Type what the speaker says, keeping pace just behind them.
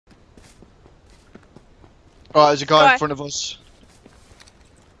Right, there's a guy in front of us.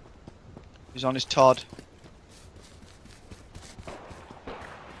 He's on his Todd.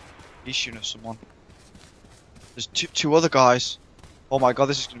 He's shooting at someone. There's two other guys. Oh my god,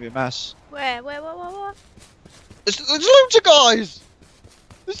 this is gonna be a mess. Where? What? There's loads of guys!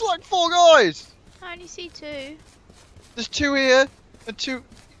 There's like 4 guys! I only see 2. There's 2 here, and 2...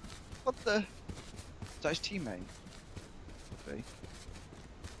 What the... Is that his teammate? Okay.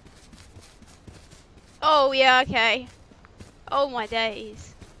 Oh, yeah, okay. Oh my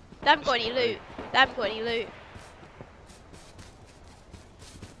days. They haven't got any loot. They haven't got any loot.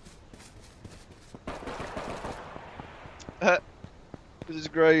 This is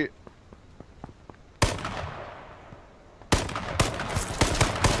great.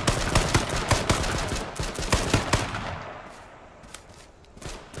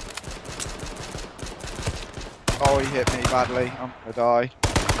 Oh, he hit me badly. I'm gonna die.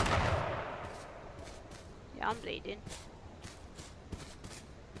 Yeah, I'm bleeding.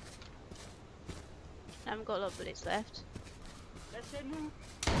 I haven't got a lot of bullets left.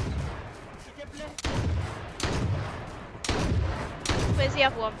 Where's the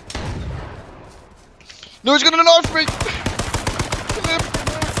other one? No, he's gonna knife me!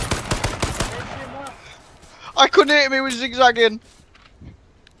 I couldn't hit him, he was zigzagging.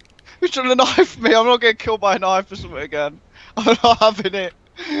 He's trying to knife me. I'm not getting killed by a knife or something again. I'm not having it.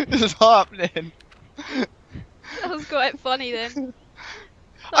 This is not happening. That was quite funny then.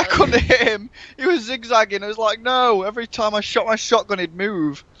 I couldn't hit him. He was zigzagging. I was like, no. Every time I shot my shotgun, he'd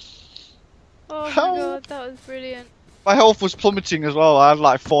move. Oh my god, that was brilliant. My health was plummeting as well. I had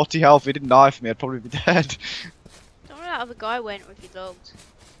like 40 health. If he didn't knife me, I'd probably be dead. Don't know where that other guy went if he logged.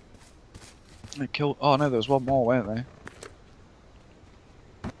 They killed. Oh no, there was one more, weren't there?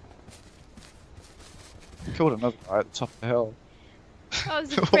 Killed another guy at the top of the hill. That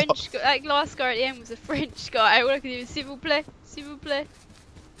was a French guy. That last guy at the end was a French guy. All I could do was s'il vous plaît, s'il vous plaît.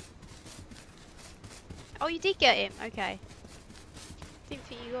 Oh, you did get him. Okay. Didn't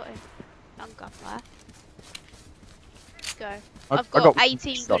think you got him. I'm gunfire. Let's go. I've got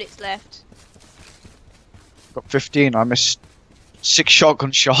 18 bullets left. Got 15. I missed 6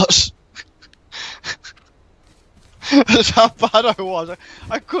 shotgun shots. That's how bad I was.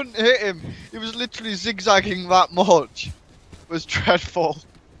 I couldn't hit him. He was literally zigzagging that much. It was dreadful.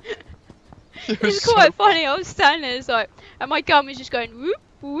 It was quite funny. I was standing there, it's like, and my gun was just going whoop,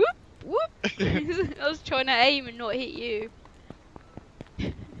 whoop, whoop. I was trying to aim and not hit you.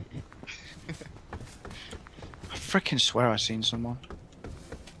 I freaking swear I seen someone.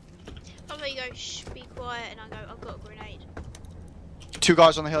 I'm like, you go, shh, be quiet, and I go, I've got a grenade. 2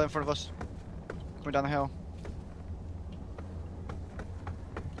 guys on the hill in front of us. Coming down the hill.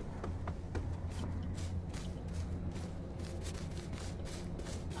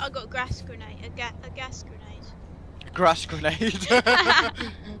 I got a gas grenade, a gas grenade. Grass grenade.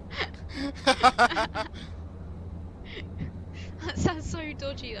 That sounds so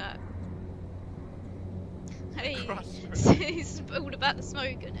dodgy, that. Hey, it's all about the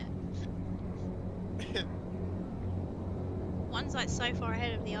smoke, isn't it? One's like so far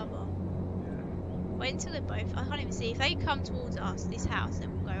ahead of the other. Wait until they're both. I can't even see. If they come towards us, this house,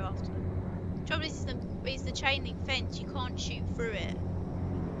 then we'll go after them. Trouble is the chain link fence. You can't shoot through it.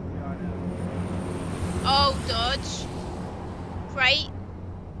 Oh, dodge. Great.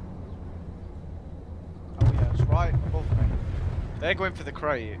 Oh yeah, it's right above me. They're going for the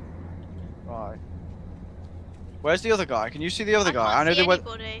crate. Right. Where's the other guy? Can you see the other guy? I know they went.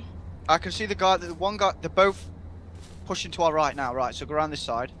 I can see the guy. The one guy. They're both pushing to our right now. Right. So go around this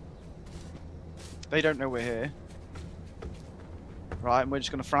side. They don't know we're here. Right. And we're just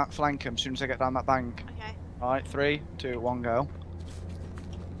gonna flank them as soon as they get down that bank. Okay. Right. 3, 2, 1, go.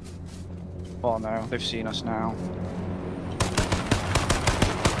 Oh no, they've seen us now.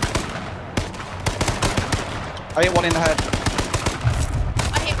 I hit one in the head.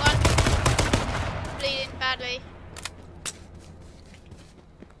 I hit one. Bleeding badly.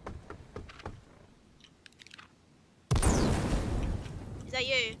 Is that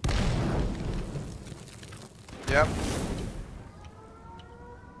you? Yep.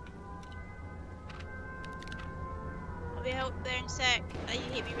 I'll be help there in a sec. You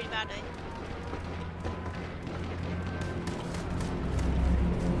hit me really badly.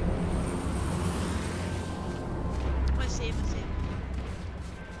 I see him.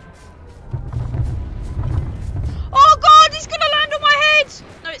 Oh god, he's gonna land on my head!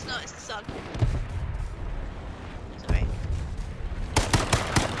 No, it's not, it's the sun. Sorry.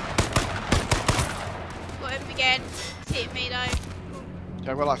 Got him again. He's hitting me though.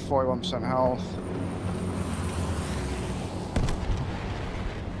 Yeah, we're like 41% health.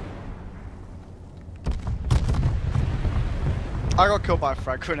 I got killed by a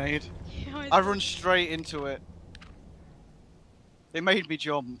frag grenade. Yeah, I run straight into it. It made me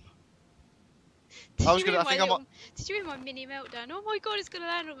jump. Did I was you gonna. hear I think I'm. Did you hear my mini meltdown? Oh my god, it's gonna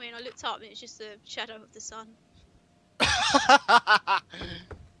land on me! And I looked up and it's just the shadow of the sun. I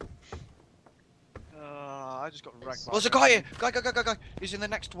just got wrecked. There's a guy here! Guy! He's in the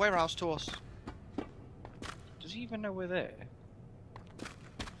next warehouse to us. Does he even know we're there?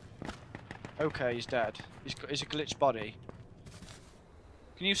 Okay, he's dead. He's a glitched body.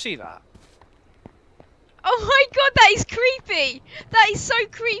 Can you see that? Oh my god, that is creepy! That is so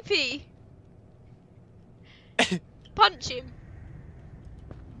creepy! Punch him.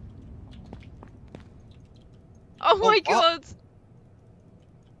 Oh my what? god!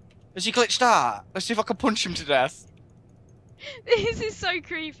 Is he glitched out? Let's see if I can punch him to death. This is so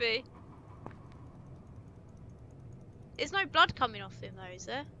creepy. There's no blood coming off him though, is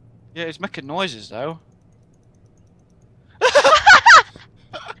there? Yeah, he's making noises though.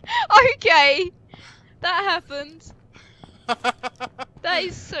 Okay! That happened. That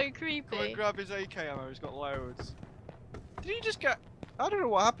is so Come and creepy. grab his AK ammo, he's got loads. Did he just get... I don't know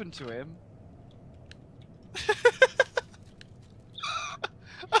what happened to him.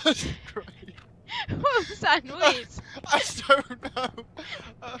 That's great. What was that noise? I don't know.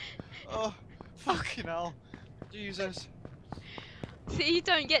 Oh, fucking hell. Jesus. See, you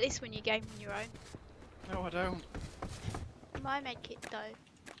don't get this when you game on your own. No, I don't. My medkit though.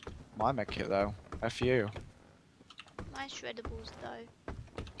 My medkit though. F you. My shreddables though.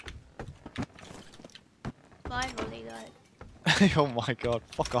 My molly though. Oh my god,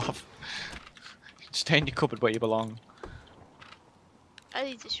 fuck off. Stay in your cupboard where you belong. I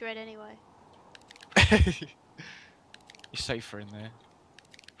need to shred anyway. You're safer in there.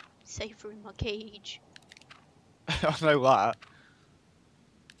 Safer in my cage. I know that.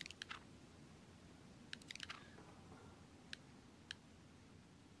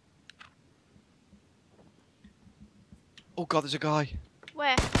 Oh god, there's a guy.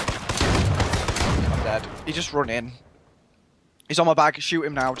 Where? I'm dead. He just run in. He's on my back. Shoot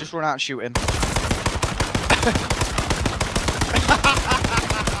him now. Just run out and shoot him.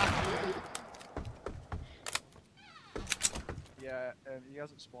 Yeah, he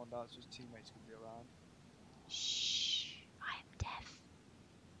hasn't spawned out, so his teammates can be around. Shh. I am deaf.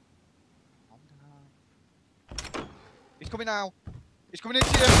 He's coming now. He's coming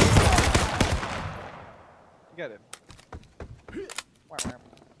into you. You get him.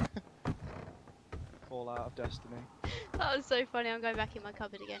 Fall out of destiny. That was so funny. I'm going back in my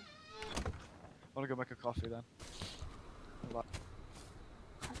cupboard again. Wanna go make a coffee then? I'll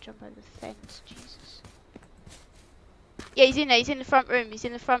jump over the fence. Jesus. Yeah, he's in there. He's in the front room. He's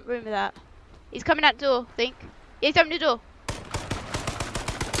in the front room of that. He's coming out the door, I think. Yeah, he's opening the door.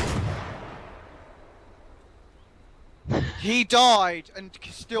 He died and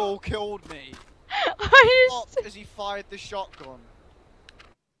still killed me. I Stopped as he fired the shotgun.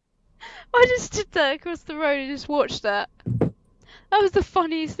 just stood there across the road and just watched that. That was the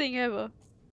funniest thing ever.